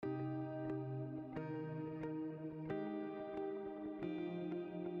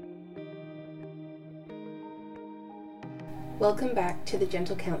Welcome back to the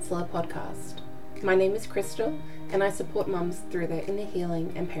Gentle Counsellor podcast. My name is Crystal and I support mums through their inner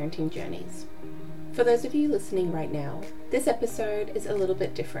healing and parenting journeys. For those of you listening right now, this episode is a little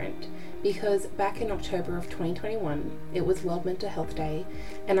bit different because back in October of 2021, it was World Mental Health Day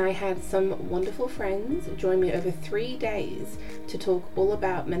and I had some wonderful friends join me over 3 days to talk all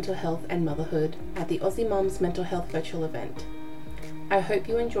about mental health and motherhood at the Aussie Mums Mental Health virtual event. I hope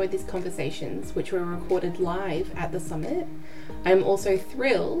you enjoyed these conversations, which were recorded live at the summit. I'm also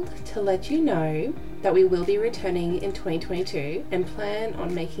thrilled to let you know that we will be returning in 2022 and plan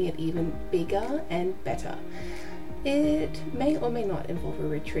on making it even bigger and better. It may or may not involve a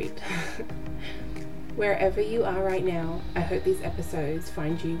retreat. Wherever you are right now, I hope these episodes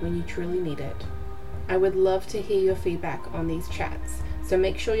find you when you truly need it. I would love to hear your feedback on these chats, so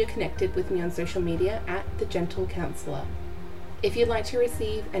make sure you're connected with me on social media at The Gentle Counsellor. If you'd like to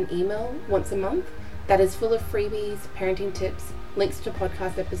receive an email once a month that is full of freebies, parenting tips, links to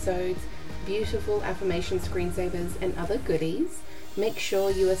podcast episodes, beautiful affirmation screensavers, and other goodies, make sure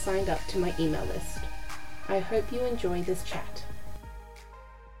you are signed up to my email list. I hope you enjoy this chat.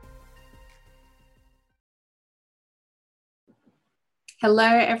 Hello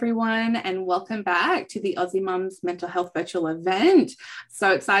everyone and welcome back to the Aussie Mums Mental Health virtual event. So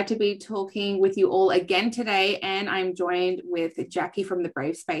excited to be talking with you all again today, and I'm joined with Jacquie from the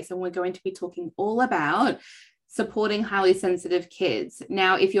Brave Space, and we're going to be talking all about supporting highly sensitive kids.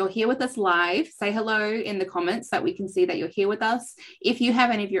 Now, if you're here with us live, say hello in the comments so that we can see that you're here with us. If you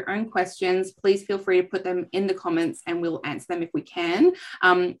have any of your own questions, please feel free to put them in the comments and we'll answer them if we can.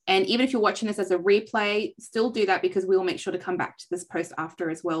 And even if you're watching this as a replay, still do that because we will make sure to come back to this post after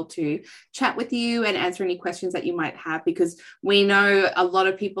as well to chat with you and answer any questions that you might have, because we know a lot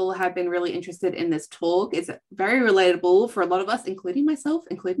of people have been really interested in this talk. It's very relatable for a lot of us, including myself,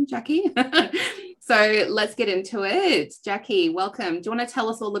 including Jacquie. So let's get into it. Jacquie, welcome. Do you want to tell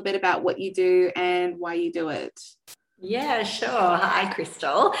us all a bit about what you do and why you do it? Yeah, sure. Hi,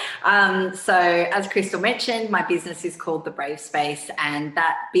 Crystal. So as Crystal mentioned, my business is called The Brave Space, and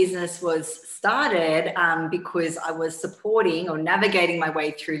that business was started because I was supporting or navigating my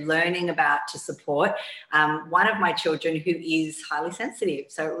way through learning about to support one of my children who is highly sensitive.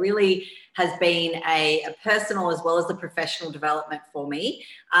 So it really has been a personal as well as a professional development for me.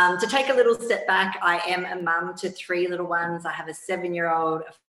 To take a little step back, I am a mum to 3 little ones. I have a 7-year-old,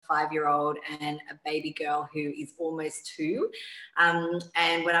 a 5-year-old, and a baby girl who is almost 2.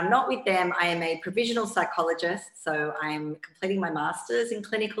 And when I'm not with them, I am a provisional psychologist. So I'm completing my master's in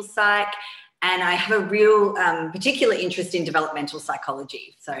clinical psych, and I have a real particular interest in developmental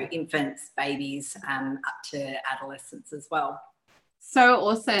psychology. So infants, babies, up to adolescents as well. So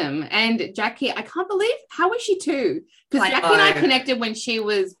awesome. And Jacquie, I can't believe, how was she 2? Because Jacquie and I connected when she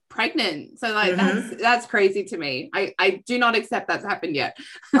was pregnant. So like that's crazy to me. I do not accept that's happened yet.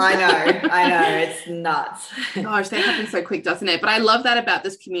 I know. It's nuts. Gosh, that happens so quick, doesn't it? But I love that about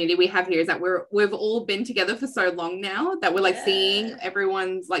this community we have here is that we've all been together for so long now that we're like seeing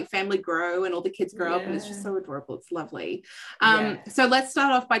everyone's like family grow and all the kids grow up, and it's just so adorable. It's lovely. So let's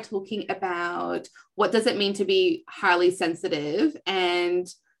start off by talking about what does it mean to be highly sensitive, and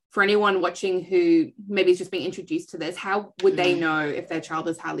for anyone watching who maybe is just being introduced to this, how would they know if their child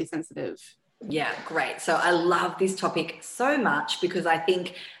is highly sensitive? Yeah, great. So I love this topic so much because I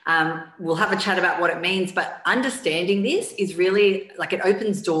think we'll have a chat about what it means, but understanding this is really like it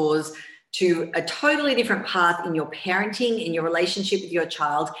opens doors to a totally different path in your parenting, in your relationship with your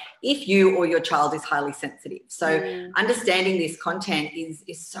child, if you or your child is highly sensitive. So understanding this content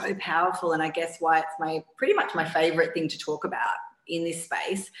is so powerful, and I guess why it's pretty much my favorite thing to talk about in this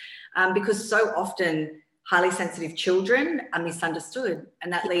space, because so often highly sensitive children are misunderstood,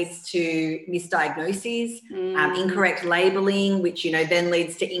 and that leads to misdiagnoses, incorrect labeling, which then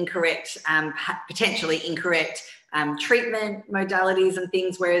leads to incorrect, potentially incorrect treatment modalities and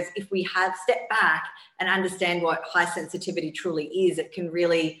things. Whereas if we have stepped back and understand what high sensitivity truly is, it can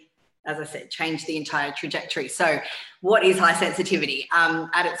really, as I said, change the entire trajectory. So what is high sensitivity?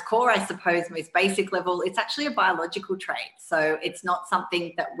 At its core, I suppose, most basic level, it's actually a biological trait. So it's not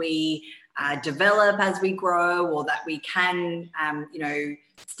something that we develop as we grow or that we can,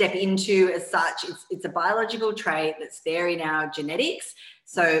 step into as such. It's a biological trait that's there in our genetics.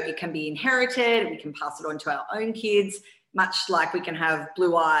 So it can be inherited. We can pass it on to our own kids, much like we can have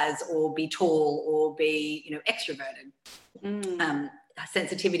blue eyes or be tall or be, extroverted.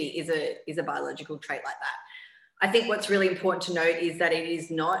 Sensitivity is a biological trait like that. I think what's really important to note is that it is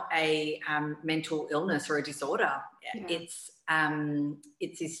not a mental illness or a disorder. It's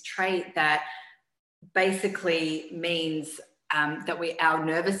this trait that basically means that our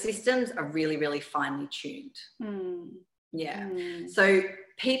nervous systems are really, really finely tuned. Yeah. So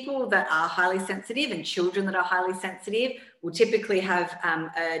people that are highly sensitive and children that are highly sensitive will typically have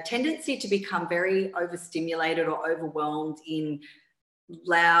a tendency to become very overstimulated or overwhelmed in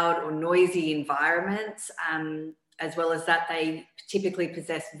loud or noisy environments. As well as that, they typically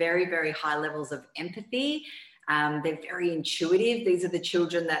possess very, very high levels of empathy. They're very intuitive. These are the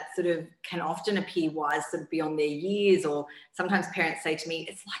children that sort of can often appear wise sort of beyond their years, or sometimes parents say to me,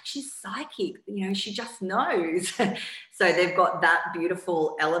 it's like she's psychic, you know, she just knows. So they've got that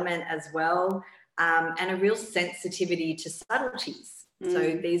beautiful element as well, and a real sensitivity to subtleties.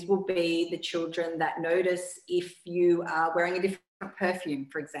 So these will be the children that notice if you are wearing a different perfume,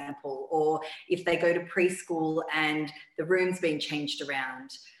 for example, or if they go to preschool and the room's been changed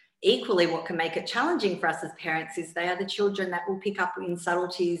around. Equally, what can make it challenging for us as parents is they are the children that will pick up in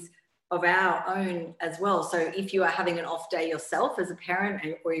subtleties of our own as well. So if you are having an off day yourself as a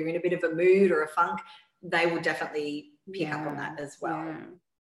parent, or you're in a bit of a mood or a funk, they will definitely pick up on that as well.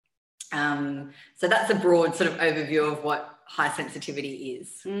 So that's a broad sort of overview of what high sensitivity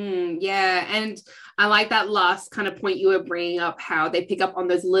is. Yeah. And I like that last kind of point you were bringing up, how they pick up on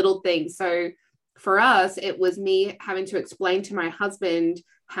those little things. So for us, it was me having to explain to my husband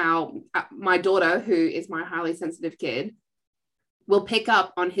how my daughter, who is my highly sensitive kid, will pick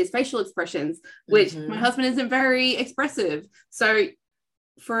up on his facial expressions, which my husband isn't very expressive. So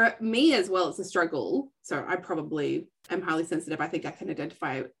for me as well, it's a struggle. So I probably am highly sensitive. I think I can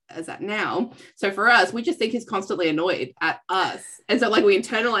identify as that now. So for us, we just think he's constantly annoyed at us. And so like we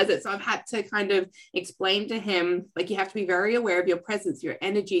internalize it. So I've had to kind of explain to him, like, you have to be very aware of your presence, your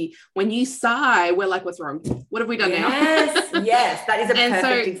energy. When you sigh, we're like, what's wrong? What have we done now? Yes, that is a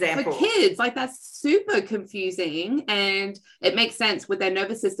perfect example. For kids, like, that's super confusing, and it makes sense with their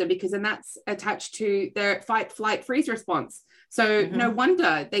nervous system, because then that's attached to their fight, flight, freeze response. So no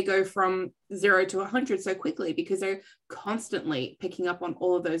wonder they go from 0 to 100 so quickly, because they're constantly picking up on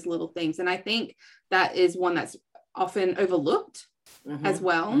all of those little things. And I think that is one that's often overlooked as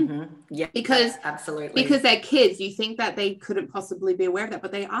well. Yeah, because absolutely, because they're kids, you think that they couldn't possibly be aware of that,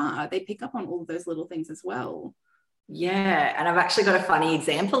 but they pick up on all of those little things as well. Yeah, and I've actually got a funny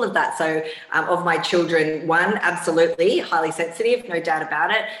example of that. So of my children, one absolutely highly sensitive, no doubt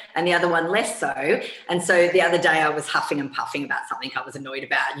about it, and the other one less so. And so the other day I was huffing and puffing about something I was annoyed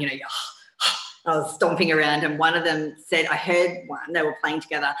about, you know, I was stomping around, and one of them said, I heard one, they were playing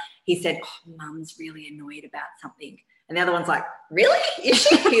together, he said, oh, Mum's really annoyed about something. And the other one's like, really? Is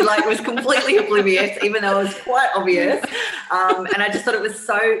she? He like was completely oblivious, even though it was quite obvious. And I just thought it was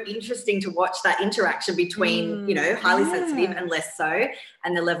so interesting to watch that interaction between, you know, highly sensitive and less so,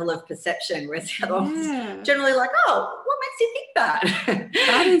 and the level of perception, whereas the other one's generally like, oh, what makes you think that?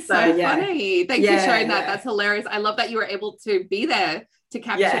 That is so funny. Thanks for sharing that. That's hilarious. I love that you were able to be there to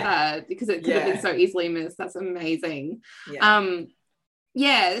capture that, because it could have been so easily missed. That's amazing.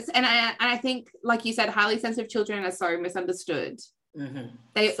 Yes, and I think, like you said, highly sensitive children are so misunderstood.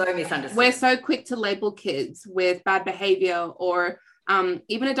 They so misunderstood. We're so quick to label kids with bad behavior, or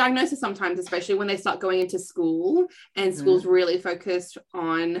even a diagnosis sometimes, especially when they start going into school, and school's really focused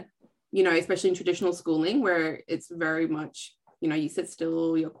on, you know, especially in traditional schooling, where it's very much, you know, you sit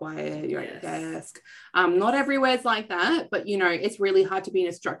still, you're quiet, you're at your desk. Not everywhere is like that, but, you know, it's really hard to be in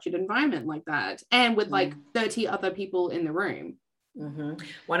a structured environment like that, and with like 30 other people in the room.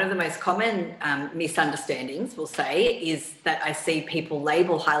 One of the most common misunderstandings, we'll say, is that I see people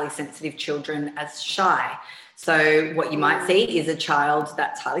label highly sensitive children as shy. So what you might see is a child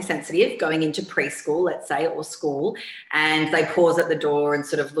that's highly sensitive going into preschool, let's say, or school, and they pause at the door and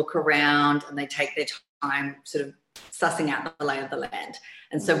sort of look around, and they take their time sort of sussing out the lay of the land.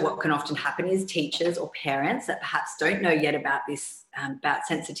 And so what can often happen is teachers or parents that perhaps don't know yet about this, about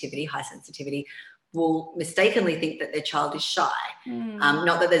sensitivity, high sensitivity, will mistakenly think that their child is shy.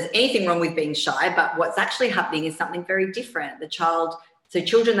 Not that there's anything wrong with being shy, but what's actually happening is something very different. So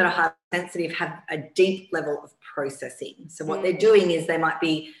children that are highly sensitive have a deep level of processing. So what they're doing is they might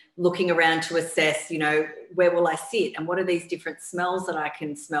be looking around to assess, you know, where will I sit, and what are these different smells that I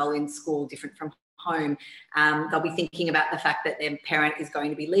can smell in school, different from home. They'll be thinking about the fact that their parent is going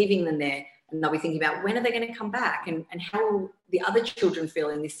to be leaving them there, and they'll be thinking about, when are they going to come back, and how will the other children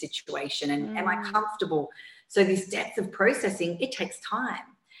feel in this situation, and am I comfortable? So this depth of processing, it takes time.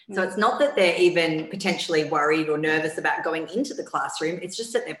 So it's not that they're even potentially worried or nervous about going into the classroom. It's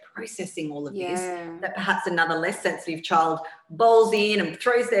just that they're processing all of this, that perhaps another less sensitive child bowls in and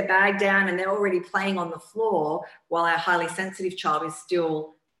throws their bag down, and they're already playing on the floor, while our highly sensitive child is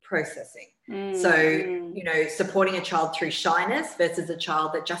still processing. So, you know, supporting a child through shyness versus a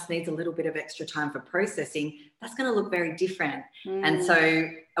child that just needs a little bit of extra time for processing, that's going to look very different. And so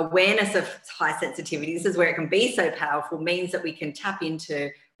awareness of high sensitivity, this is where it can be so powerful, means that we can tap into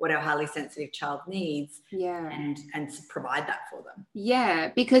what our highly sensitive child needs and provide that for them. Yeah,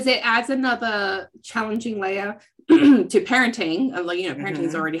 because it adds another challenging layer to parenting. Like, you know, parenting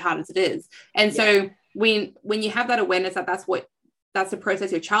is already hard as it is. And so when you have that awareness that that's the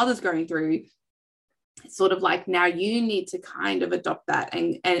process your child is going through, it's sort of like now you need to kind of adopt that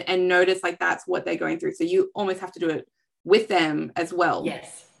and notice like that's what they're going through. So you almost have to do it with them as well.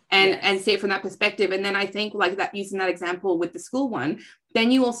 And see it from that perspective. And then I think like that, using that example with the school one, then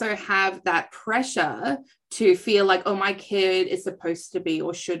you also have that pressure to feel like, oh, my kid is supposed to be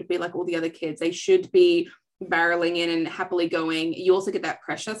or should be like all the other kids. They should be barreling in and happily going. You also get that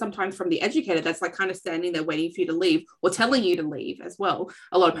pressure sometimes from the educator that's like kind of standing there waiting for you to leave or telling you to leave as well.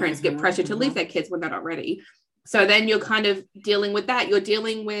 A lot of parents get pressure to leave their kids when they're not ready. So then you're kind of dealing with that. You're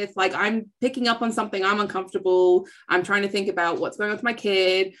dealing with like, I'm picking up on something, I'm uncomfortable. I'm trying to think about what's going on with my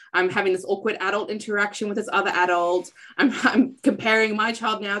kid. I'm having this awkward adult interaction with this other adult. I'm comparing my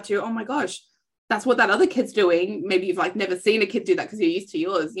child now to, oh my gosh, that's what that other kid's doing. Maybe you've like never seen a kid do that because you're used to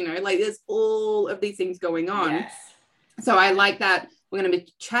yours, you know, like there's all of these things going on. So I like that. We're going to be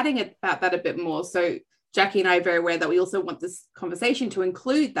chatting about that a bit more. So Jacquie and I are very aware that we also want this conversation to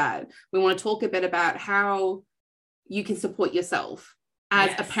include that. We want to talk a bit about how you can support yourself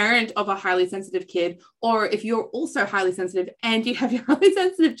as a parent of a highly sensitive kid, or if you're also highly sensitive and you have your highly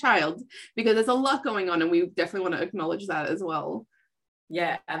sensitive child, because there's a lot going on and we definitely want to acknowledge that as well.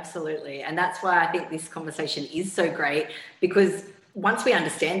 Yeah, absolutely. And that's why I think this conversation is so great, because once we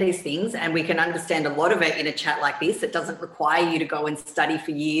understand these things, and we can understand a lot of it in a chat like this, it doesn't require you to go and study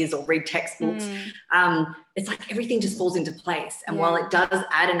for years or read textbooks. It's like everything just falls into place. And while it does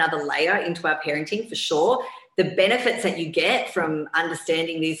add another layer into our parenting for sure, the benefits that you get from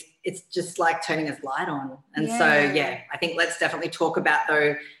understanding these, it's just like turning a light on. And so, I think let's definitely talk about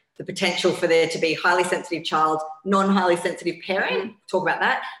though the potential for there to be highly sensitive child, non-highly sensitive parent, talk about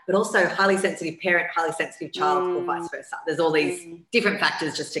that, but also highly sensitive parent, highly sensitive child, or vice versa. There's all these different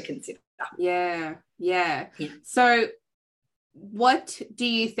factors just to consider. Yeah. So what do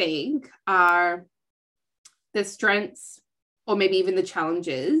you think are the strengths or maybe even the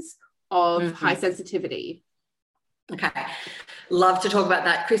challenges of high sensitivity? Okay. Love to talk about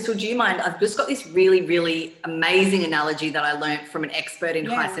that. Crystal, do you mind? I've just got this really, really amazing analogy that I learned from an expert in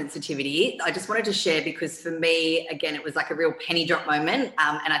high sensitivity. I just wanted to share because for me, again, it was like a real penny drop moment.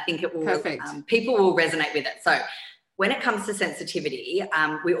 And I think it will, people will resonate with it. So when it comes to sensitivity,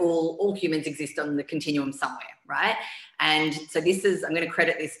 we all humans exist on the continuum somewhere, right? And so I'm going to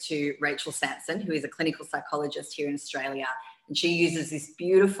credit this to Rachel Sampson, who is a clinical psychologist here in Australia. And she uses this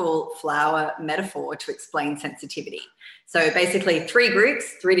beautiful flower metaphor to explain sensitivity. So basically 3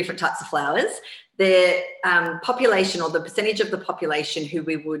 groups, 3 different types of flowers. The population, or the percentage of the population who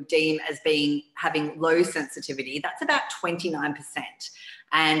we would deem as having low sensitivity, that's about 29%.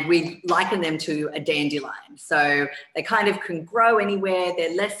 And we liken them to a dandelion. So they kind of can grow anywhere.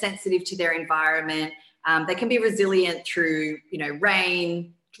 They're less sensitive to their environment. They can be resilient through,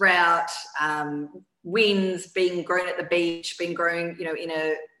 rain, drought, winds, being grown at the beach, being grown, in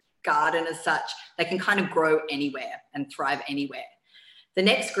a garden as such. They can kind of grow anywhere and thrive anywhere. The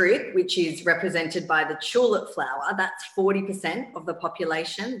next group, which is represented by the tulip flower, that's 40% of the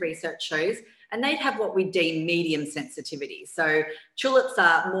population, research shows, and they'd have what we deem medium sensitivity. So tulips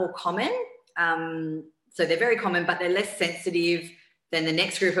are more common. So they're very common, but they're less sensitive than the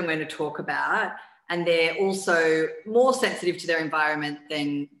next group I'm going to talk about. And they're also more sensitive to their environment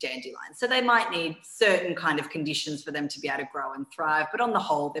than dandelions. So they might need certain kind of conditions for them to be able to grow and thrive. But on the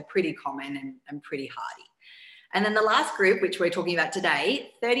whole, they're pretty common and pretty hardy. And then the last group, which we're talking about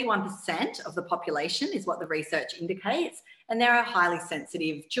today, 31% of the population is what the research indicates. And there are highly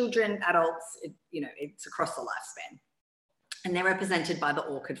sensitive children, adults, it's across the lifespan. And they're represented by the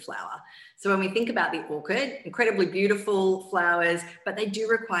orchid flower. So when we think about the orchid, incredibly beautiful flowers, but they do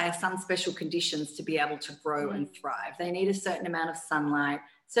require some special conditions to be able to grow and thrive. They need a certain amount of sunlight,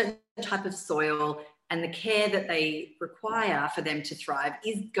 certain type of soil, and the care that they require for them to thrive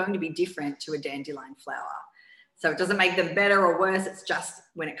is going to be different to a dandelion flower. So it doesn't make them better or worse. It's just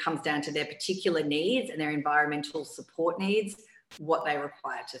when it comes down to their particular needs and their environmental support needs, what they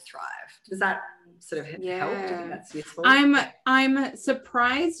require to thrive. Does that sort of help? Do you think that's useful? I'm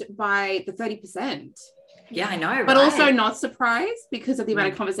surprised by the 30%. Yeah, I know. But also not surprised because of the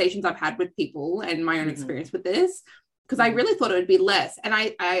amount of conversations I've had with people and my own experience with this. Because I really thought it would be less. And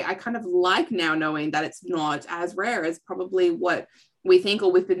I kind of like now knowing that it's not as rare as probably what we think,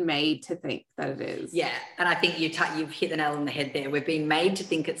 or we've been made to think that it is. Yeah. And I think you've hit the nail on the head there. We've been made to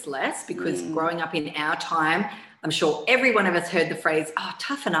think it's less because growing up in our time, I'm sure every one of us heard the phrase, oh,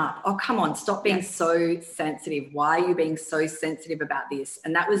 toughen up. Oh, come on, stop being so sensitive. Why are you being so sensitive about this?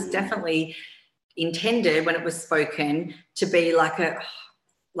 And that was definitely intended when it was spoken to be like a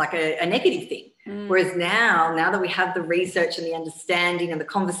negative thing. Whereas now that we have the research and the understanding and the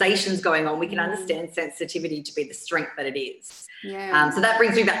conversations going on, we can understand sensitivity to be the strength that it is. Yeah. So that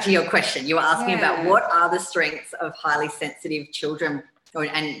brings me back to your question. You were asking about what are the strengths of highly sensitive children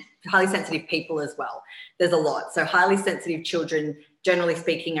and highly sensitive people as well. There's a lot. So highly sensitive children, generally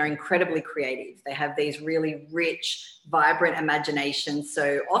speaking, are incredibly creative. They have these really rich, vibrant imaginations.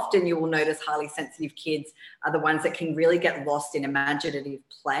 So often you will notice highly sensitive kids are the ones that can really get lost in imaginative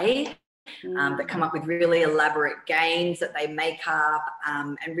play, that come up with really elaborate games that they make up,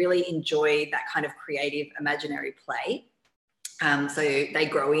 and really enjoy that kind of creative imaginary play. So they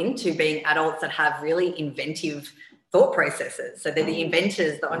grow into being adults that have really inventive thought processes. So they're the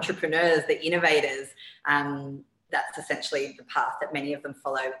inventors, the entrepreneurs, the innovators. That's essentially the path that many of them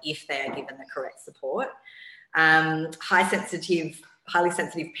follow if they are given the correct support. Highly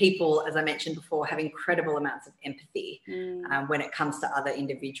sensitive people, as I mentioned before, have incredible amounts of empathy when it comes to other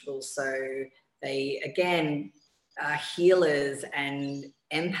individuals. So they, again, are healers and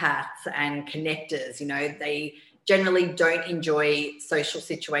empaths and connectors. You know, they generally don't enjoy social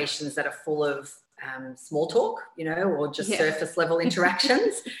situations that are full of small talk, you know, or just surface level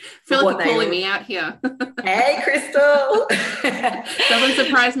interactions. Feel like you're calling me out here. Hey, Crystal. Doesn't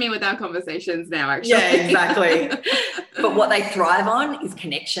surprise me with our conversations now, actually. Yeah, exactly. But what they thrive on is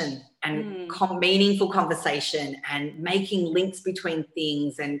connection and meaningful conversation and making links between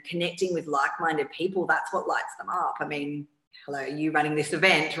things and connecting with like-minded people. That's what lights them up. I mean, hello, you running this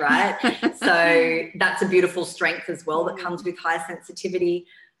event, right? So that's a beautiful strength as well that comes with high sensitivity.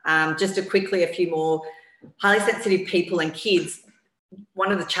 Just a few more highly sensitive people and kids.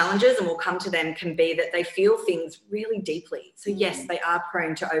 One of the challenges, and we'll come to them, can be that they feel things really deeply. So yes, they are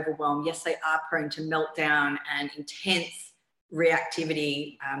prone to overwhelm. Yes, they are prone to meltdown and intense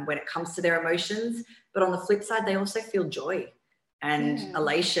reactivity when it comes to their emotions. But on the flip side, they also feel joy and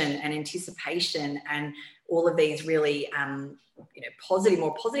elation and anticipation and all of these really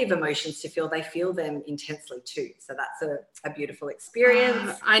more positive emotions to feel. They feel them intensely too. So that's a beautiful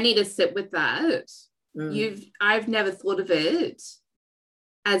experience. I need to sit with that. I've never thought of it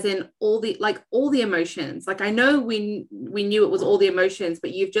as in all the emotions. Like, I know we knew it was all the emotions,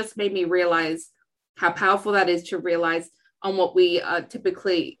 but you've just made me realize how powerful that is to realize on what we are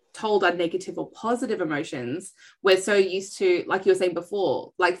typically told are negative or positive emotions. We're so used to, like you were saying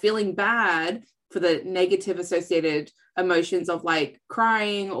before, like feeling bad for the negative associated emotions of like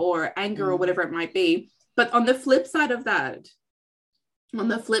crying or anger or whatever it might be. But on the flip side of that,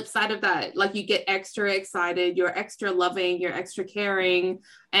 like, you get extra excited, you're extra loving, you're extra caring.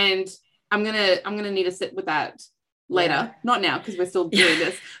 And I'm gonna need to sit with that later. Not now, because we're still doing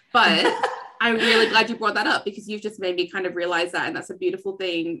this, but I'm really glad you brought that up, because you've just made me kind of realize that. And that's a beautiful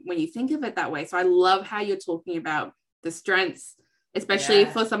thing when you think of it that way. So I love how you're talking about the strengths, especially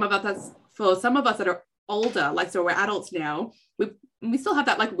for some of us that are older, like, so we're adults now. We still have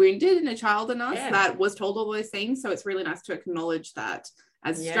that like wounded inner child in us that was told all those things. So it's really nice to acknowledge that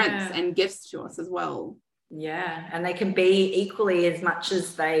as strengths and gifts to us as well. Yeah, and they can be equally, as much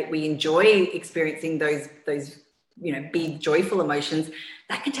as we enjoy experiencing those big joyful emotions,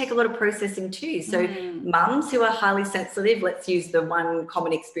 that can take a lot of processing too. So mums who are highly sensitive, let's use the one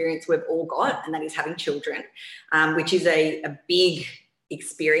common experience we've all got, and that is having children, which is a big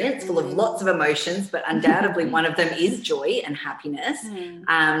experience full of lots of emotions, but undoubtedly one of them is joy and happiness.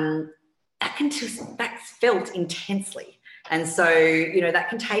 That's felt intensely. And so, that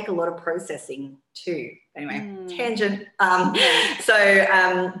can take a lot of processing too. Anyway, tangent. Back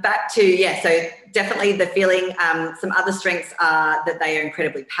to, so definitely the feeling. Some other strengths are that they are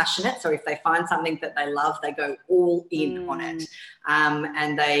incredibly passionate. So if they find something that they love, they go all in on it.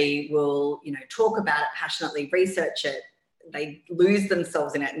 And they will, talk about it passionately, research it. They lose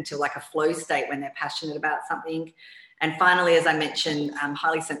themselves in it into like a flow state when they're passionate about something. And finally, as I mentioned,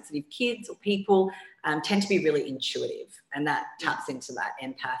 highly sensitive kids or people tend to be really intuitive, and that taps into that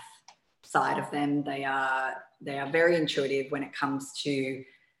empath side of them. They are very intuitive when it comes to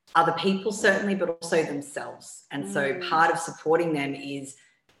other people, certainly, but also themselves. And so part of supporting them is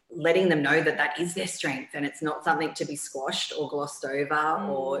letting them know that that is their strength, and it's not something to be squashed or glossed over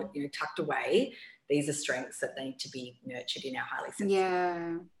or tucked away. These are strengths that need to be nurtured in our highly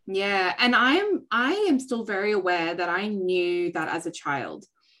sensitive. Yeah. And I am still very aware that I knew that as a child.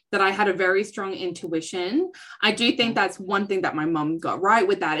 that I had a very strong intuition. I do think that's one thing that my mum got right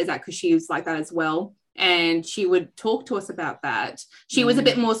with that, is that because she was like that as well. And she would talk to us about that. She was a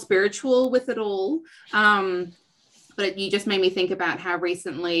bit more spiritual with it all. But you just made me think about how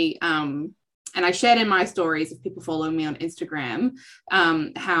recently, and I shared in my stories, if people follow me on Instagram,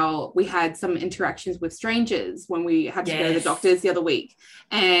 how we had some interactions with strangers when we had to go to the doctors the other week.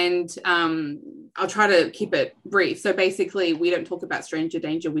 And I'll try to keep it brief. So basically, we don't talk about stranger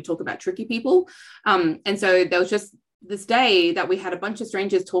danger. We talk about tricky people. And so there was just this day that we had a bunch of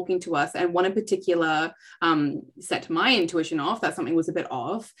strangers talking to us, and one in particular set my intuition off that something was a bit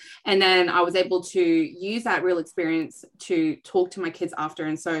off. And then I was able to use that real experience to talk to my kids after.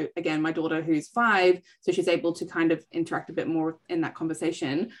 And so again, my daughter, who's 5, so she's able to kind of interact a bit more in that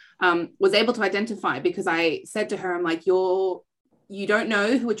conversation, was able to identify, because I said to her, I'm like, you don't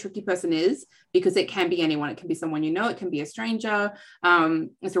know who a tricky person is, because it can be anyone. It can be someone you know, it can be a stranger. And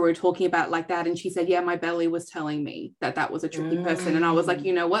so we were talking about like that. And she said, yeah, my belly was telling me that was a tricky person. And I was like,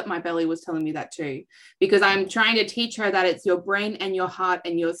 you know what? My belly was telling me that too, because I'm trying to teach her that it's your brain and your heart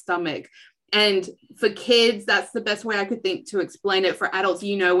and your stomach. And for kids, that's the best way I could think to explain it. For adults,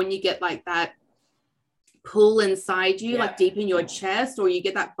 you know, when you get like that pull inside you, like deep in your chest, or you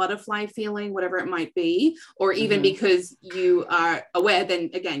get that butterfly feeling, whatever it might be, or even because you are aware, then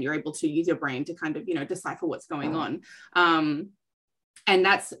again, you're able to use your brain to kind of, you know, decipher what's going on. And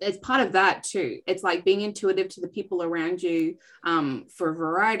it's part of that too. It's like being intuitive to the people around you for a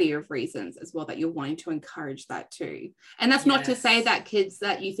variety of reasons as well, that you're wanting to encourage that too. And that's not to say that kids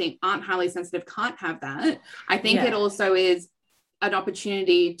that you think aren't highly sensitive can't have that. I think it also is an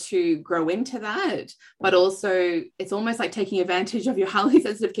opportunity to grow into that, but also it's almost like taking advantage of your highly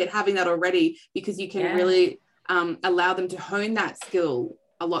sensitive kid having that already, because you can really allow them to hone that skill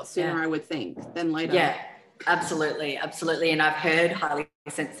a lot sooner, I would think, than later. Yeah, absolutely. And I've heard highly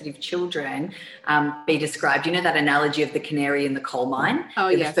sensitive children be described, you know, that analogy of the canary in the coal mine.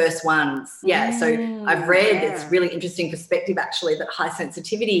 The first ones. So I've read, it's really interesting perspective actually, that high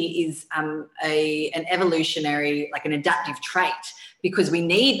sensitivity is an evolutionary, like an adaptive trait, because we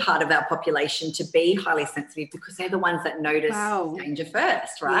need part of our population to be highly sensitive, because they're the ones that notice danger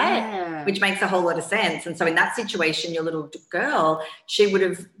first, right? Which makes a whole lot of sense. And so in that situation, your little girl, she would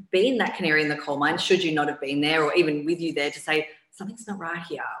have been that canary in the coal mine, should you not have been there, or even with you there, to say, something's not right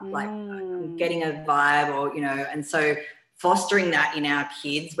here. Like, I'm getting a vibe, or, you know, and so fostering that in our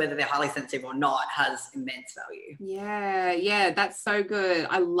kids, whether they're highly sensitive or not, has immense value. Yeah, that's so good.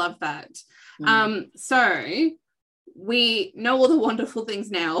 I love that. So we know all the wonderful things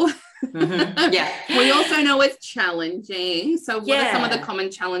now. We also know it's challenging. So what are some of the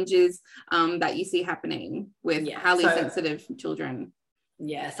common challenges that you see happening with highly sensitive children?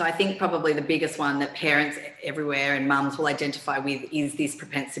 So I think probably the biggest one that parents everywhere and mums will identify with is this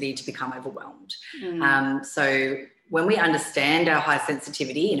propensity to become overwhelmed. So when we understand our high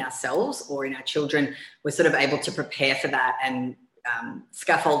sensitivity in ourselves or in our children, we're sort of able to prepare for that and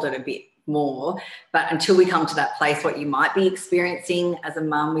scaffold it a bit more. But until we come to that place, what you might be experiencing as a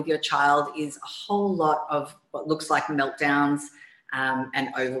mum with your child is a whole lot of what looks like meltdowns and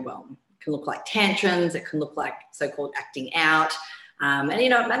overwhelm. It can look like tantrums. It can look like so-called acting out. And, you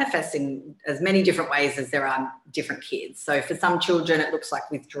know, it manifests in as many different ways as there are different kids. So for some children, it looks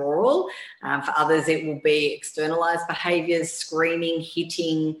like withdrawal. For others, it will be externalized behaviors, screaming,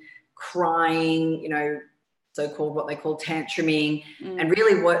 hitting, crying, you know, so-called what they call tantruming. And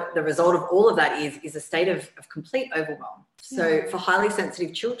really what the result of all of that is a state of complete overwhelm. So for highly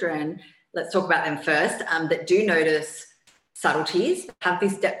sensitive children, let's talk about them first, that do notice subtleties, have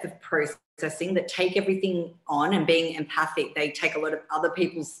this depth of processing, that take everything on, and being empathic, they take a lot of other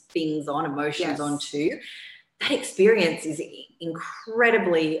people's things on, emotions on too. That experience is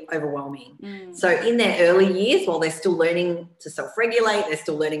incredibly overwhelming. So in their early years, while they're still learning to self-regulate, they're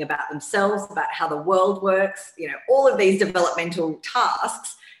still learning about themselves, about how the world works, you know, all of these developmental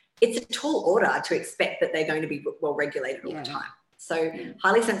tasks, it's a tall order to expect that they're going to be well-regulated all the time. So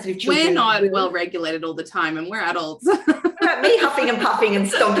highly sensitive children... We're not well-regulated all the time, and we're adults. Me huffing and puffing and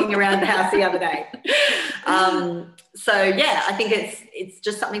stomping around the house the other day. I think it's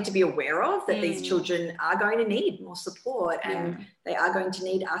just something to be aware of, that these children are going to need more support, and they are going to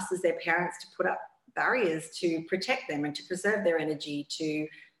need us as their parents to put up barriers to protect them and to preserve their energy, to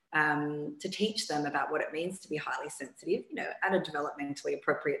teach them about what it means to be highly sensitive, you know, at a developmentally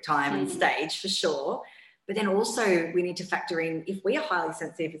appropriate time and stage, for sure. But then also we need to factor in, if we are highly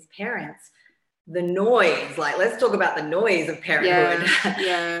sensitive as parents, the noise, like let's talk about the noise of parenthood.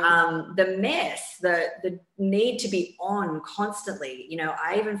 The mess, the need to be on constantly. You know,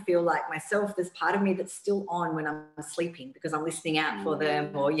 I even feel like myself, there's part of me that's still on when I'm sleeping because I'm listening out for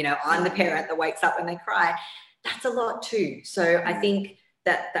them, or, you know, I'm the parent that wakes up when they cry. That's a lot too. So I think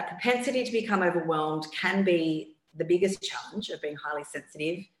that propensity to become overwhelmed can be the biggest challenge of being highly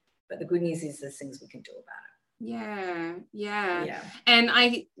sensitive, but the good news is there's things we can do about it. Yeah. And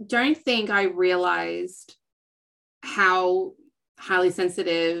I don't think I realized how highly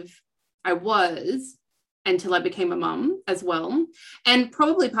sensitive I was until I became a mum as well. And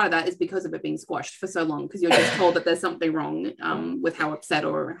probably part of that is because of it being squashed for so long, because you're just told that there's something wrong with how upset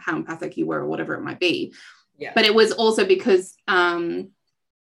or how empathic you were or whatever it might be. Yeah. But it was also because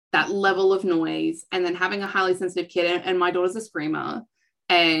that level of noise, and then having a highly sensitive kid, and my daughter's a screamer,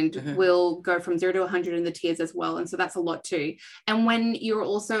 and will go from 0 to 100 in the tears as well. And so that's a lot too. And when you're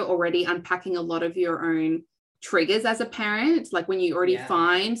also already unpacking a lot of your own triggers as a parent, like when you already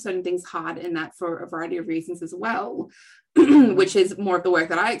find certain things hard in that for a variety of reasons as well, which is more of the work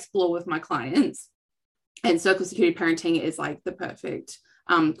that I explore with my clients. And circle security parenting is like the perfect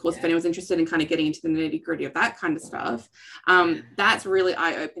course if anyone's interested in kind of getting into the nitty gritty of that kind of stuff. That's really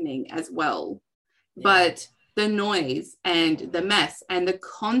eye-opening as well. But the noise and the mess and the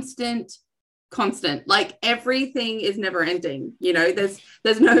constant, like everything is never ending. You know,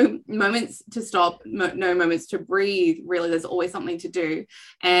 there's no moments to stop, no moments to breathe. Really, there's always something to do.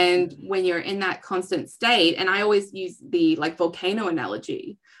 And when you're in that constant state, and I always use the like volcano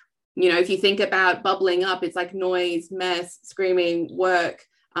analogy, you know, if you think about bubbling up, it's like noise, mess, screaming, work,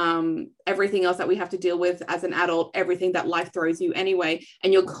 everything else that we have to deal with as an adult, everything that life throws you anyway,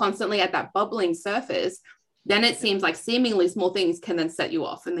 and you're constantly at that bubbling surface. Then it seems like seemingly small things can then set you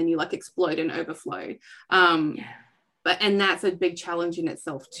off, and then you like explode and overflow. And that's a big challenge in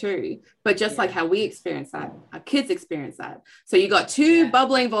itself too. But just like how we experience that, our kids experience that. So you got two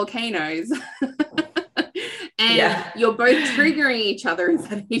bubbling volcanoes and you're both triggering each other and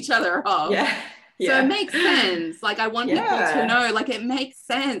setting each other off. So it makes sense. Like I want people to know, like it makes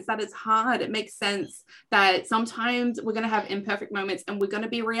sense that it's hard. It makes sense that sometimes we're going to have imperfect moments and we're going to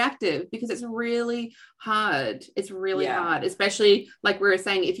be reactive because it's really hard. It's really hard, especially like we were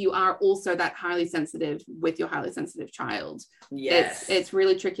saying, if you are also that highly sensitive with your highly sensitive child. It's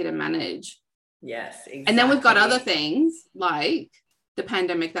really tricky to manage. Exactly. And then we've got other things like the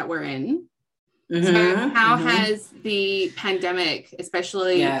pandemic that we're in. So how has the pandemic,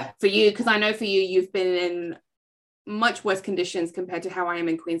 especially for you, because I know for you, you've been in much worse conditions compared to how I am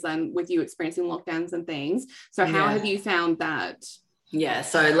in Queensland with you experiencing lockdowns and things. So how have you found that?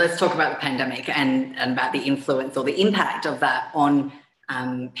 So let's talk about the pandemic and about the influence or the impact of that on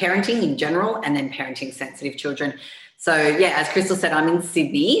parenting in general, and then parenting sensitive children. So, as Crystal said, I'm in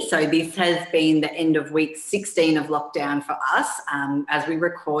Sydney. So this has been the end of week 16 of lockdown for us. As we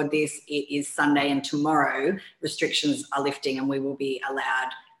record this, it is Sunday, and tomorrow restrictions are lifting and we will be allowed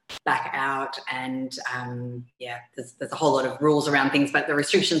back out. And, there's a whole lot of rules around things, but the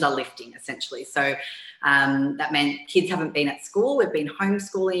restrictions are lifting essentially. So that meant kids haven't been at school. We've been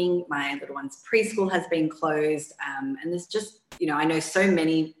homeschooling. My little one's preschool has been closed. And there's just, I know so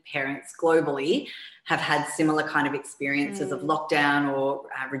many parents globally have had similar kind of experiences of lockdown or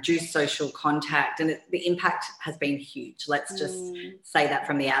reduced social contact, and the impact has been huge. Let's just say that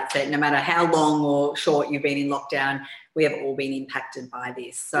from the outset. No matter how long or short you've been in lockdown, we have all been impacted by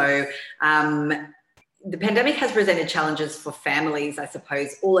this. So the pandemic has presented challenges for families, I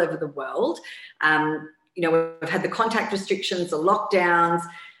suppose, all over the world. We've had the contact restrictions, the lockdowns,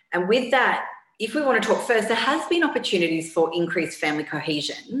 and with that, if we want to talk first, there has been opportunities for increased family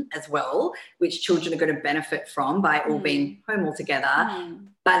cohesion as well, which children are going to benefit from by all being home all together.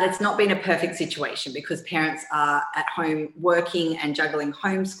 But it's not been a perfect situation because parents are at home working and juggling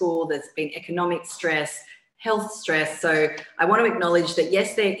homeschool. There's been economic stress, health stress. So I want to acknowledge that,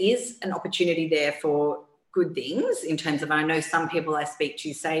 yes, there is an opportunity there for good things in terms of, I know some people I speak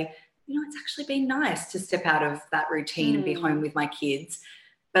to say, it's actually been nice to step out of that routine and be home with my kids.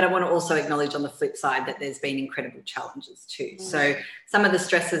 But I want to also acknowledge on the flip side that there's been incredible challenges too. So some of the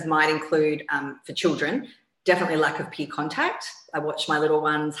stresses might include, for children, definitely lack of peer contact. I watch my little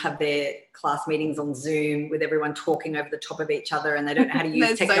ones have their class meetings on Zoom with everyone talking over the top of each other, and they don't know how to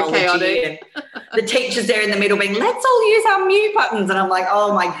use technology. So and the teacher's there in the middle being, let's all use our mute buttons. And I'm like,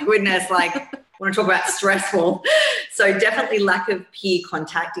 oh my goodness, like, I want to talk about stressful. So definitely lack of peer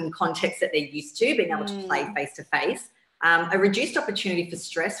contact in contexts that they're used to, being able to play face-to-face. A reduced opportunity for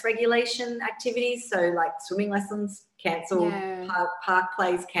stress regulation activities, so like swimming lessons cancelled, park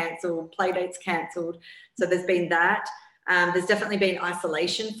plays cancelled, play dates cancelled. So there's been that. There's definitely been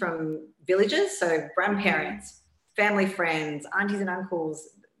isolation from villages, so grandparents, family friends, aunties and uncles,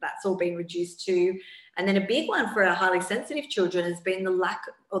 that's all been reduced too. And then a big one for our highly sensitive children has been the lack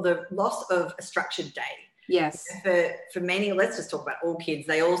or the loss of a structured day. Yes. For many, let's just talk about all kids,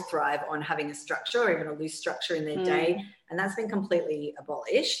 they all thrive on having a structure or even a loose structure in their day. And that's been completely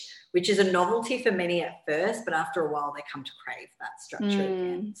abolished, which is a novelty for many at first, but after a while they come to crave that structure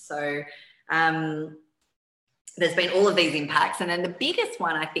again. So there's been all of these impacts. And then the biggest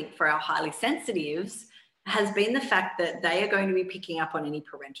one, I think, for our highly sensitives has been the fact that they are going to be picking up on any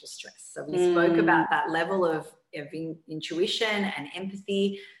parental stress. So we spoke about that level of intuition and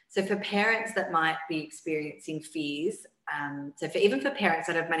empathy. So for parents that might be experiencing fears, even for parents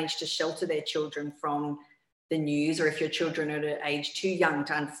that have managed to shelter their children from the news, or if your children are at an age too young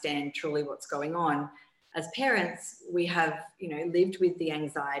to understand truly what's going on, as parents, we have, lived with the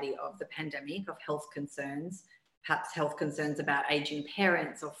anxiety of the pandemic, of health concerns, perhaps health concerns about aging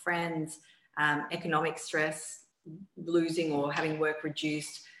parents or friends, economic stress, losing or having work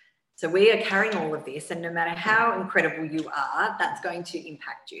reduced. So we are carrying all of this, and no matter how incredible you are, that's going to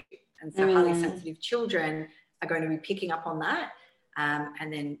impact you. And so highly sensitive children are going to be picking up on that,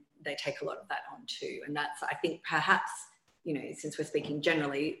 and then they take a lot of that on too. And that's, I think, perhaps, since we're speaking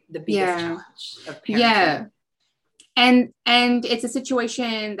generally, the biggest challenge of parenting. Yeah. And it's a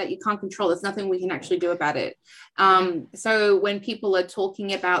situation that you can't control. There's nothing we can actually do about it. So when people are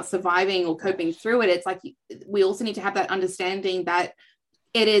talking about surviving or coping through it, it's like we also need to have that understanding that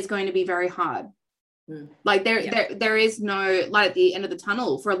it is going to be very hard. Like there is no light at the end of the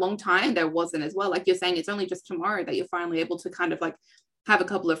tunnel. For a long time there wasn't as well. Like you're saying, it's only just tomorrow that you're finally able to kind of like have a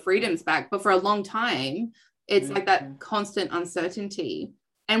couple of freedoms back. But for a long time, it's like that constant uncertainty.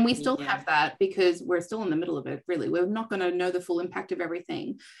 And we still have that because we're still in the middle of it, really. We're not going to know the full impact of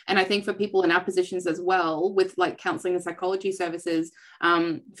everything. And I think for people in our positions as well, with like counseling and psychology services,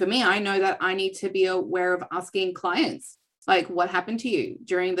 for me, I know that I need to be aware of asking clients, like, what happened to you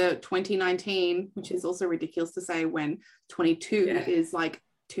during the 2019, which is also ridiculous to say when 22 is like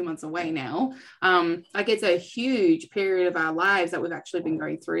 2 months away now. Like it's a huge period of our lives that we've actually been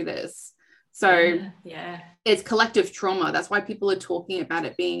going through this. So it's collective trauma. That's why people are talking about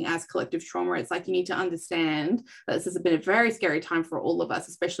it being as collective trauma. It's like you need to understand that this has been a very scary time for all of us,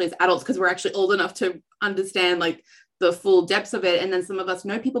 especially as adults, because we're actually old enough to understand like the full depths of it. And then some of us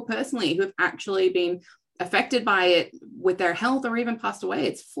know people personally who have actually been affected by it with their health or even passed away.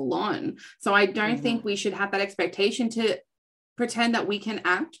 It's full on. So I don't think we should have that expectation to pretend that we can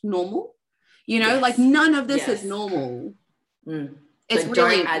act normal. Like none of this is normal. It's so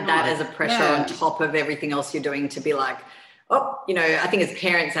really don't add that as a pressure on top of everything else you're doing to be like, I think as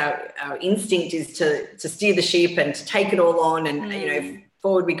parents, our instinct is to steer the ship and to take it all on and,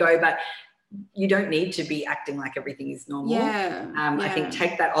 forward we go. But you don't need to be acting like everything is normal. I think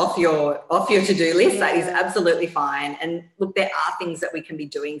take that off your to-do list. That is absolutely fine. And look, there are things that we can be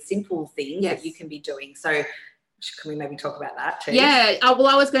doing, simple things that you can be doing. So can we maybe talk about that too? Well,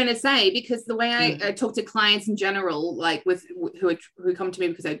 I was going to say, because the way I talk to clients in general, like who come to me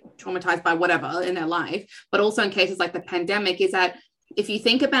because they're traumatized by whatever in their life, but also in cases like the pandemic, is that if you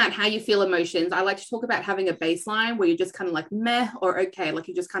think about how you feel emotions, I like to talk about having a baseline where you're just kind of like meh or okay, like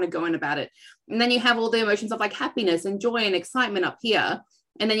you're just kind of going about it. And then you have all the emotions of like happiness and joy and excitement up here.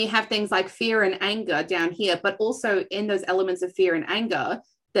 And then you have things like fear and anger down here. But also in those elements of fear and anger,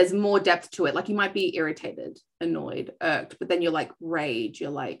 there's more depth to it. Like you might be irritated, annoyed, irked, but then you're like rage, you're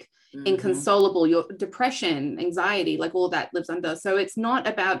like inconsolable, your depression, anxiety, like all that lives under. So it's not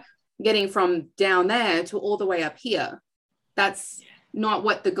about getting from down there to all the way up here. That's not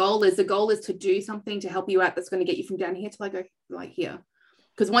what the goal is. The goal is to do something to help you out that's going to get you from down here to like here.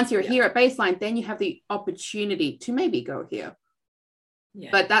 Because once you're here at baseline, then you have the opportunity to maybe go here.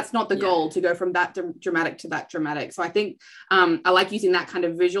 But that's not the goal, to go from that dramatic to that dramatic. So I think I like using that kind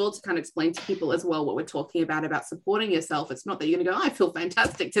of visual to kind of explain to people as well what we're talking about supporting yourself. It's not that you're going to go, I feel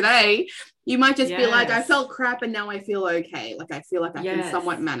fantastic today. You might just be like, I felt crap and now I feel okay. Like I feel like I can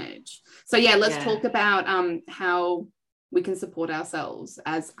somewhat manage. So let's talk about how we can support ourselves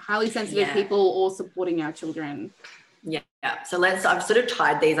as highly sensitive people or supporting our children. So I've sort of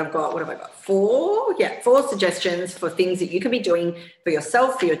tied these. I've got, what have I got? Four suggestions for things that you can be doing for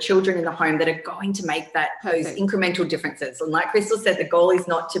yourself, for your children in the home that are going to make those incremental differences. And like Crystal said, the goal is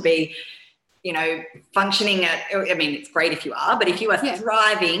not to be, functioning it's great if you are, but if you are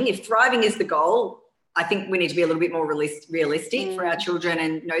thriving, if thriving is the goal, I think we need to be a little bit more realistic for our children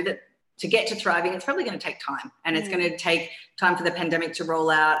and know that to get to thriving, it's probably going to take time, and it's going to take time for the pandemic to roll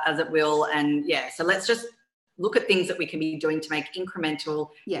out as it will. And so let's just look at things that we can be doing to make incremental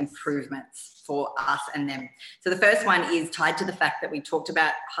Yes. improvements for us and them. So the first one is tied to the fact that we talked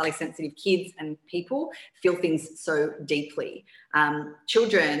about highly sensitive kids and people feel things so deeply.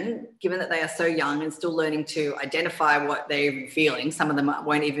 Children, given that they are so young and still learning to identify what they're feeling, some of them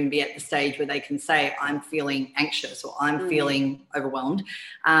won't even be at the stage where they can say, I'm feeling anxious or I'm feeling overwhelmed.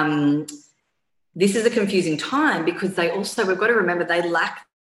 This is a confusing time because we've got to remember they lack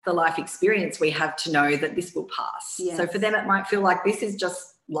the life experience we have to know that this will pass. Yes. So for them, it might feel like this is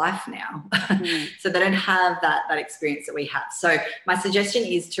just life now. So they don't have that experience that we have. So my suggestion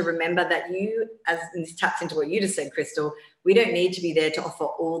is to remember that and this taps into what you just said, Crystal, we don't need to be there to offer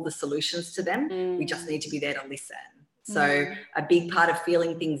all the solutions to them. We just need to be there to listen. So a big part of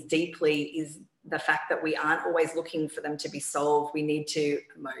feeling things deeply is the fact that we aren't always looking for them to be solved. We need to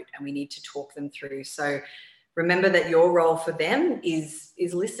promote and we need to talk them through. So remember that your role for them is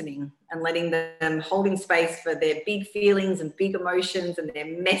listening and letting them, holding space for their big feelings and big emotions and their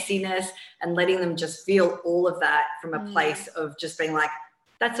messiness, and letting them just feel all of that from a place of just being like,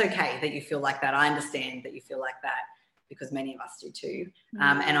 that's okay that you feel like that. I understand that you feel like that, because many of us do too.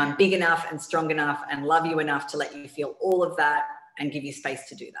 And I'm big enough and strong enough and love you enough to let you feel all of that and give you space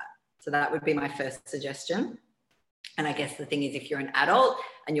to do that. So that would be my first suggestion. And I guess the thing is, if you're an adult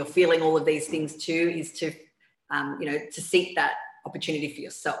and you're feeling all of these things too, is to to seek that opportunity for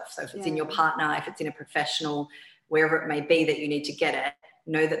yourself. So if it's in your partner, if it's in a professional, wherever it may be that you need to get it,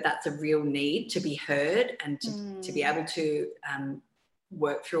 know that that's a real need to be heard and to be able to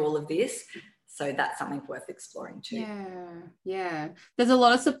work through all of this. So that's something worth exploring too. Yeah. There's a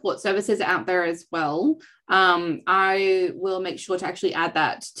lot of support services out there as well. I will make sure to actually add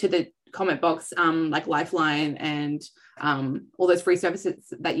that to the comment box, like Lifeline and all those free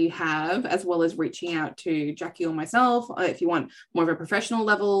services that you have, as well as reaching out to Jacquie or myself if you want more of a professional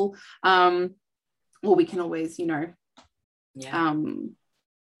level, or we can always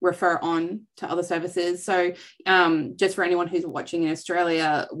refer on to other services. So just for anyone who's watching in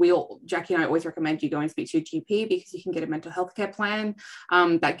Australia, Jacquie and I always recommend you go and speak to your GP, because you can get a mental health care plan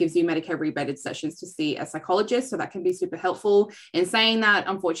that gives you Medicare rebated sessions to see a psychologist. So that can be super helpful. In saying that,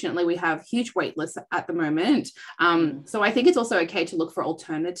 unfortunately, we have huge wait lists at the moment. So I think it's also okay to look for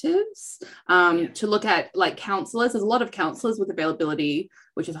alternatives, to look at like counselors. There's a lot of counselors with availability,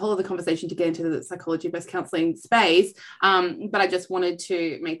 which is a whole other conversation to get into the psychology-based counseling space. But I just wanted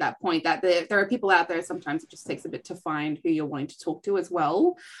to make that point that there are people out there, sometimes it just takes a bit to find who you're wanting to talk to as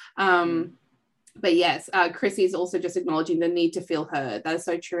well. But yes, Chrissy's also just acknowledging the need to feel heard. That is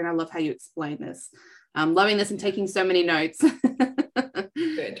so true. And I love how you explain this. I'm loving this and taking so many notes.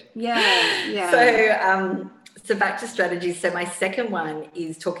 Good. Yeah. So back to strategies. So my second one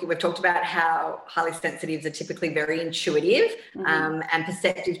is we've talked about how highly sensitives are typically very intuitive and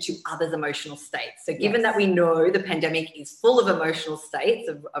perceptive to others' emotional states. So given that we know the pandemic is full of emotional states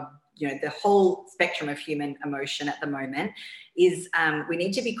of the whole spectrum of human emotion at the moment, is we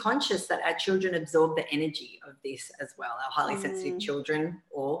need to be conscious that our children absorb the energy of this as well, our highly sensitive children,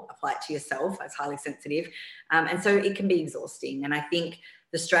 or apply it to yourself as highly sensitive. And so it can be exhausting. And I think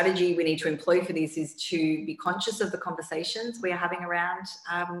the strategy we need to employ for this is to be conscious of the conversations we are having around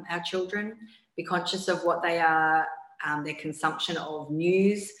our children, be conscious of what they are, their consumption of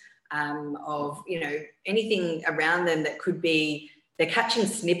news, of, anything around them that could be, they're catching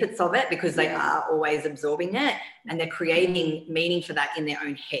snippets of it because they are always absorbing it, and they're creating meaning for that in their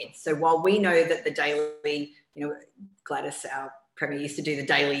own heads. So while we know that the daily, Gladys, our Premier, used to do the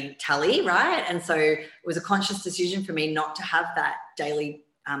daily tally, right? And so it was a conscious decision for me not to have that daily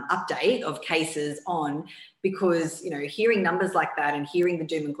update of cases on, because, hearing numbers like that and hearing the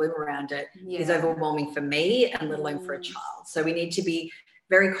doom and gloom around it is overwhelming for me, and let alone for a child. So we need to be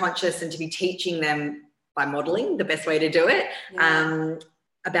very conscious and to be teaching them by modeling the best way to do it,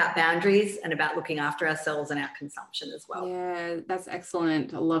 about boundaries and about looking after ourselves and our consumption as well. Yeah, that's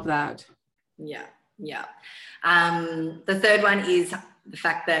excellent. I love that. Yeah. The third one is the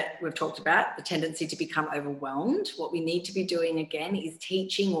fact that we've talked about the tendency to become overwhelmed. What we need to be doing again is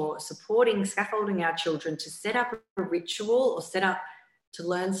teaching or scaffolding our children to set up a ritual or set up to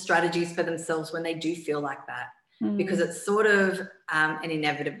learn strategies for themselves when they do feel like that. Because it's sort of an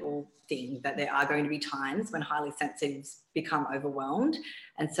inevitable thing that there are going to be times when highly sensitives become overwhelmed.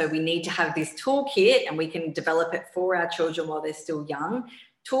 And so we need to have this toolkit, and we can develop it for our children while they're still young.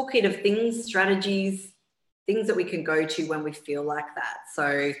 Toolkit of things, strategies, things that we can go to when we feel like that.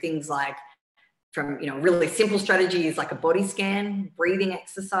 So things like from, really simple strategies like a body scan, breathing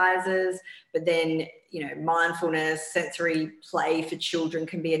exercises, but then, mindfulness, sensory play for children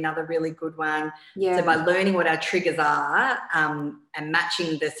can be another really good one. Yeah. So by learning what our triggers are and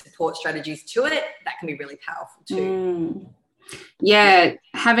matching the support strategies to it, that can be really powerful too. Yeah,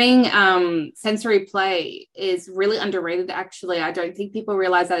 having sensory play is really underrated, actually. I don't think people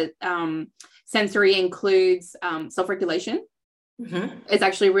realize that sensory includes self-regulation. Mm-hmm. It's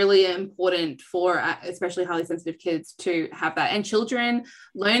actually really important for especially highly sensitive kids to have that. And children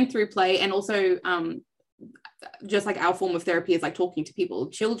learn through play, and also just like our form of therapy is like talking to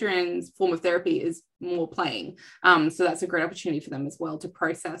people, children's form of therapy is more playing. So that's a great opportunity for them as well to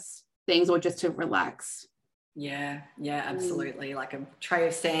process things or just to relax. Yeah, absolutely. Like a tray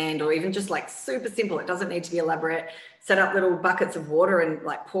of sand, or even just like super simple. It doesn't need to be elaborate. Set up little buckets of water and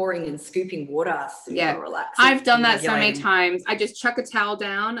like pouring and scooping water. Super relaxing. I've done that so many times. I just chuck a towel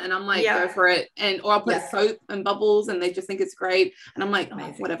down and I'm like, go for it. Or I'll put soap and bubbles and they just think it's great. And I'm like,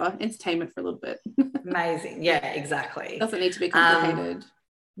 whatever, entertainment for a little bit. Amazing. Yeah, exactly. Doesn't need to be complicated.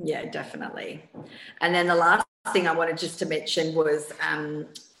 Yeah, definitely. And then the last thing I wanted just to mention was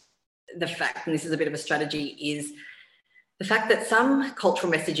the fact, and this is a bit of a strategy, is the fact that some cultural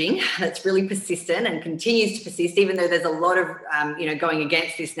messaging that's really persistent and continues to persist, even though there's a lot of, going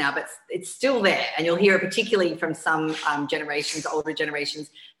against this now, but it's still there. And you'll hear it particularly from some generations, older generations,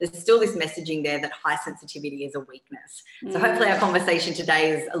 there's still this messaging there that high sensitivity is a weakness. So hopefully our conversation today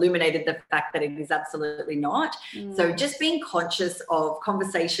has illuminated the fact that it is absolutely not. So just being conscious of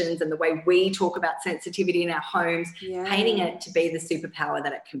conversations and the way we talk about sensitivity in our homes, painting it to be the superpower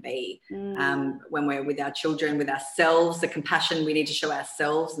that it can be when we're with our children, with ourselves, the compassion we need to show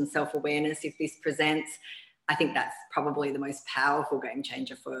ourselves and self-awareness if this presents. I think that's probably the most powerful game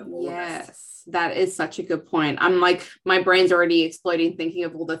changer for all of us. Yes, that is such a good point. I'm like, my brain's already exploding thinking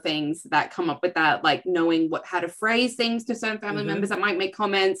of all the things that come up with that, like knowing how to phrase things to certain family members that might make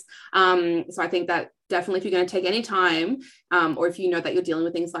comments. So I think that definitely, if you're going to take any time, or if you know that you're dealing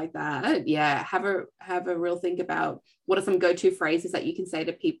with things like that, have a real think about what are some go-to phrases that you can say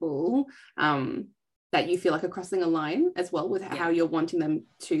to people that you feel like are crossing a line as well with how you're wanting them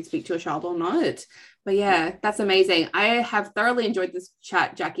to speak to a child or not. But that's amazing. I have thoroughly enjoyed this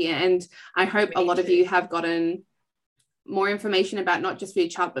chat, Jackie, and I hope a lot of you have gotten more information about not just for your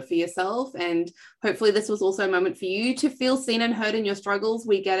child, but for yourself. And hopefully this was also a moment for you to feel seen and heard in your struggles.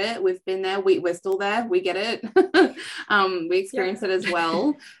 We get it. We've been there. We're still there. We get it. We experience it as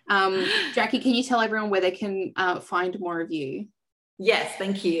well. Jackie, can you tell everyone where they can find more of you? Yes,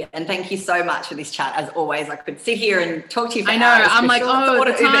 thank you. And thank you so much for this chat. As always, I could sit here and talk to you for hours. I know. I'm like,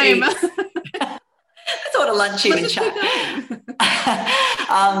 the time. Let's order lunch in and chat.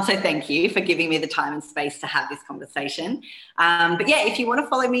 So thank you for giving me the time and space to have this conversation. But if you want to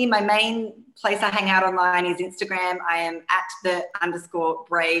follow me, my main place I hang out online is Instagram. I am at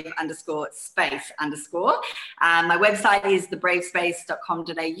 _brave_space_. My website is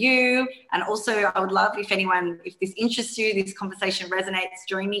thebravespace.com.au. And also I would love if this interests you, this conversation resonates,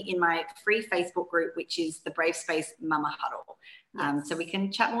 join me in my free Facebook group, which is the Brave Space Mama Huddle. So we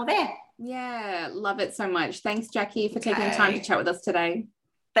can chat more there. Yeah, love it so much. Thanks, Jackie, for taking the time to chat with us today.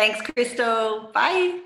 Thanks, Crystal. Bye.